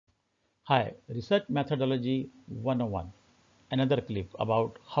Hi, Research Methodology 101. Another clip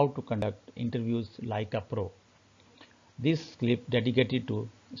about how to conduct interviews like a pro. This clip dedicated to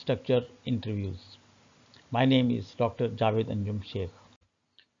structured interviews. My name is Dr. Javed Anjum Sheikh.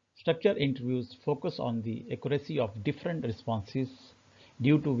 Structured interviews focus on the accuracy of different responses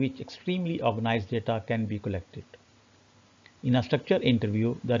due to which extremely organized data can be collected. In a structured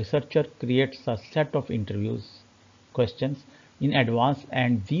interview, the researcher creates a set of interviews questions in advance,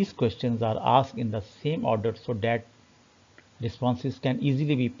 and these questions are asked in the same order so that responses can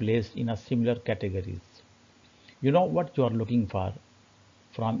easily be placed in a similar categories. You know what you are looking for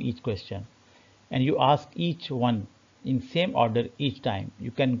from each question, and you ask each one in same order each time.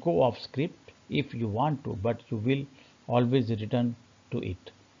 You can go off script if you want to, but you will always return to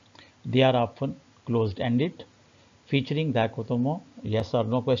it. They are often closed-ended, featuring dichotomo, yes or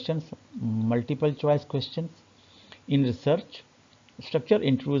no questions, multiple choice questions. In research, structured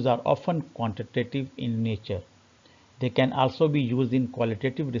interviews are often quantitative in nature. They can also be used in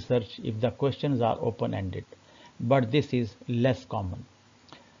qualitative research if the questions are open-ended, but this is less common.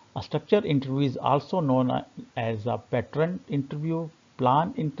 A structured interview is also known as a pattern interview,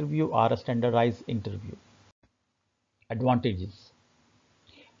 plan interview, or a standardized interview. Advantages.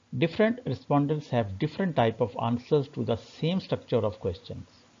 Different respondents have different type of answers to the same structure of questions.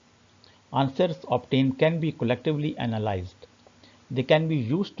 Answers obtained can be collectively analyzed. They can be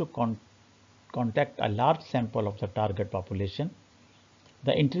used to contact a large sample of the target population.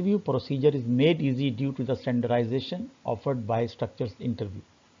 The interview procedure is made easy due to the standardization offered by structured interview.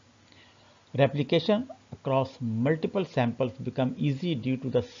 Replication across multiple samples become easy due to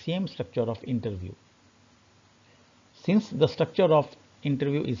the same structure of interview. Since the structure of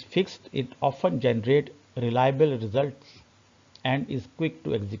interview is fixed, it often generates reliable results and is quick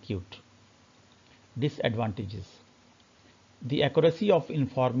to execute. Disadvantages. The accuracy of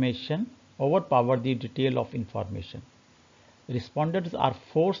information overpower the detail of information. Respondents are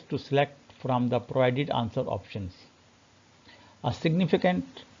forced to select from the provided answer options. A significant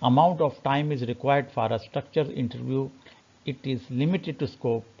amount of time is required for a structured interview. It is limited to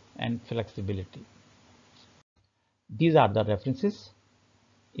scope and flexibility. These are the references.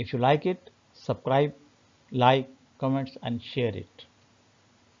 If you like it, subscribe, like, comments, and share it.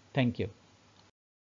 Thank you.